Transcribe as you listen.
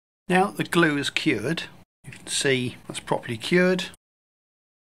Now that the glue is cured, you can see that's properly cured.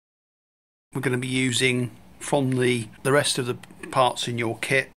 We're going to be using from the rest of the parts in your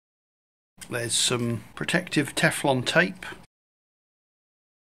kit. There's some protective Teflon tape.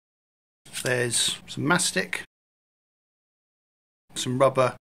 There's some mastic, some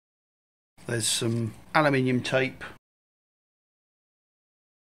rubber, there's some aluminium tape,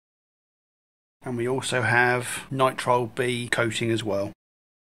 and we also have Nitro B coating as well.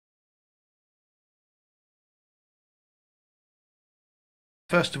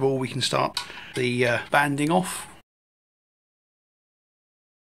 First of all, we can start the banding off.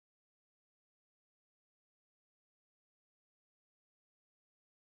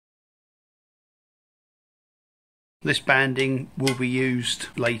 This banding will be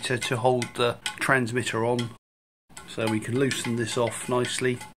used later to hold the transmitter on, so we can loosen this off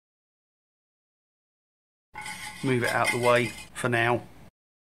nicely. Move it out of the way for now.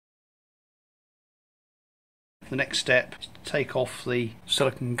 The next step is to take off the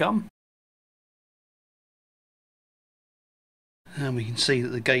silicone gum, and we can see that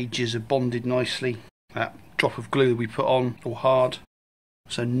the gauges are bonded nicely. That drop of glue we put on all hard.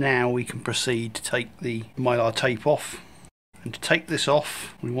 So now we can proceed to take the mylar tape off, and to take this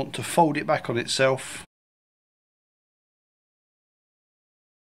off we want to fold it back on itself.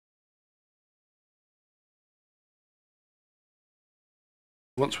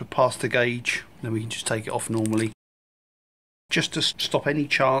 Once we're past the gauge, then we can just take it off normally, just to stop any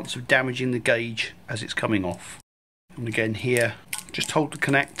chance of damaging the gauge as it's coming off. And again here, just hold the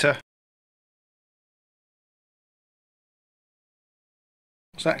connector.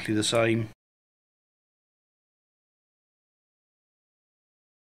 Exactly the same.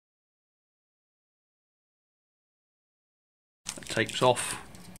 That tape's off.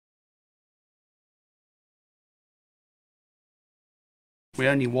 We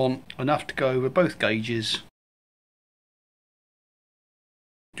only want enough to go over both gauges,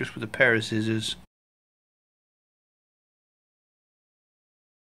 just with a pair of scissors.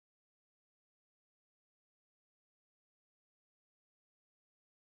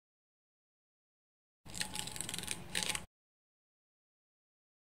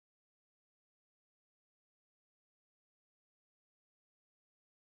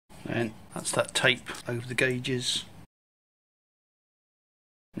 And that's that tape over the gauges.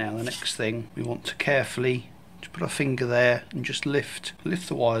 Now the next thing, we want to carefully just put our finger there and just lift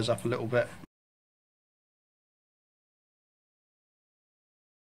the wires up a little bit.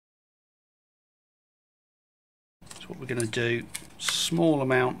 So what we're going to do, small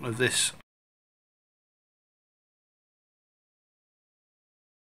amount of this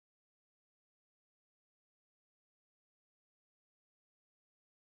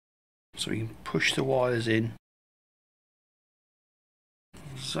so we can push the wires in.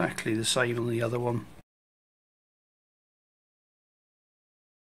 Exactly the same on the other one.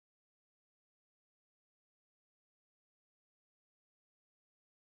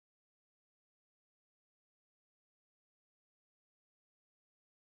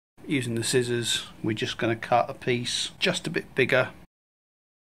 Using the scissors, we're just going to cut a piece just a bit bigger.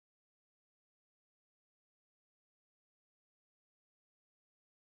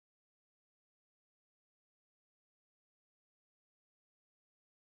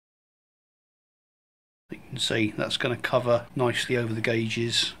 You can see that's going to cover nicely over the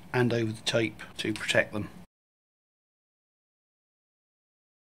gauges and over the tape to protect them.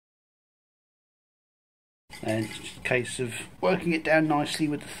 And it's just a case of working it down nicely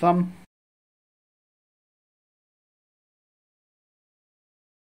with the thumb.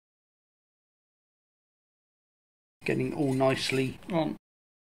 Getting it all nicely on.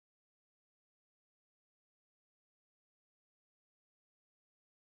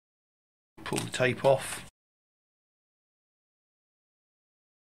 Pull the tape off.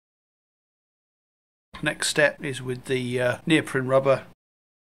 Next step is with the neoprene rubber.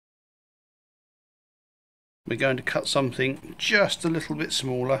 We're going to cut something just a little bit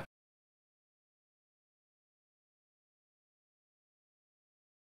smaller.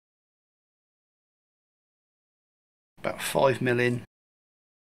 About 5mm in.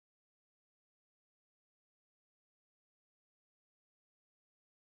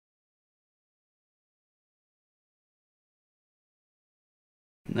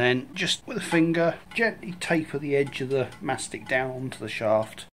 And then just with a finger, gently taper the edge of the mastic down onto the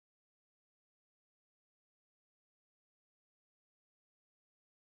shaft.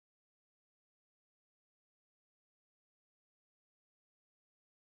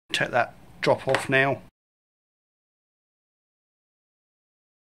 Take that drop off now.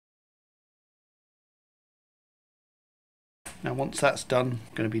 Now once that's done,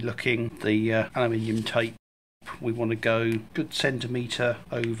 I'm going to be looking at the aluminium tape. We want to go good centimetre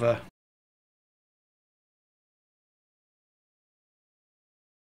over.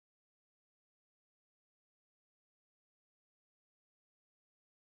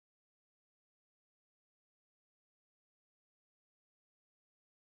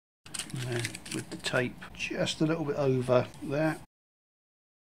 And then with the tape just a little bit over there.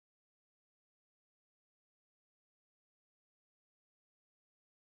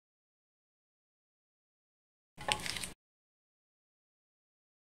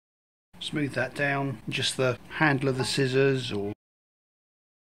 Smooth that down, just the handle of the scissors, or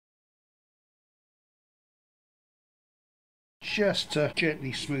just to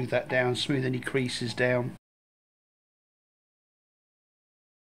gently smooth that down, smooth any creases down.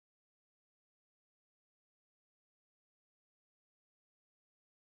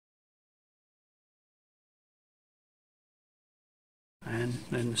 And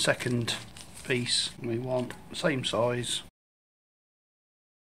then the second piece we want the same size.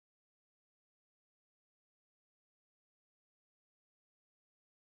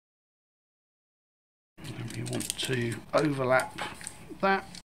 And we want to overlap that.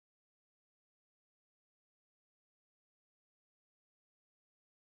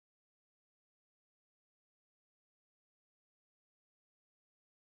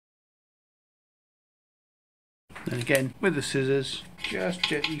 Then again with the scissors, just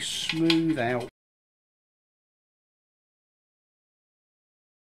gently smooth out.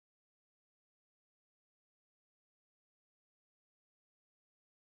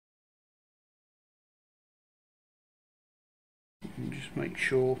 And just make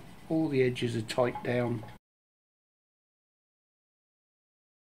sure all the edges are tight down.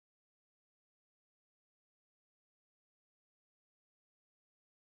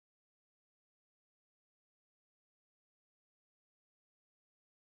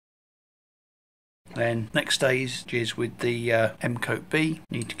 Then next stage is with the M-Coat B.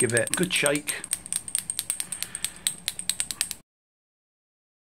 Need to give it a good shake.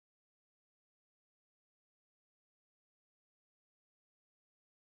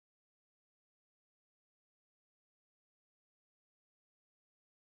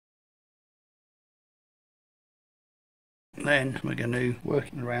 Then we're going to work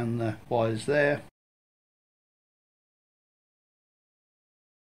around the wires there.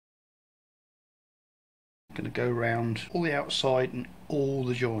 Going to go around all the outside and all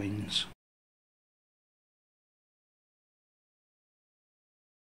the joins.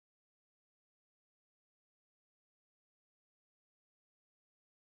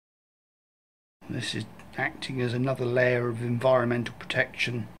 This is acting as another layer of environmental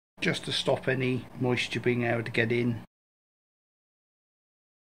protection, just to stop any moisture being able to get in.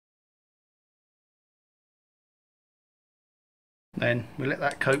 Then we let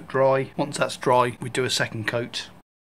that coat dry. Once that's dry, we do a second coat.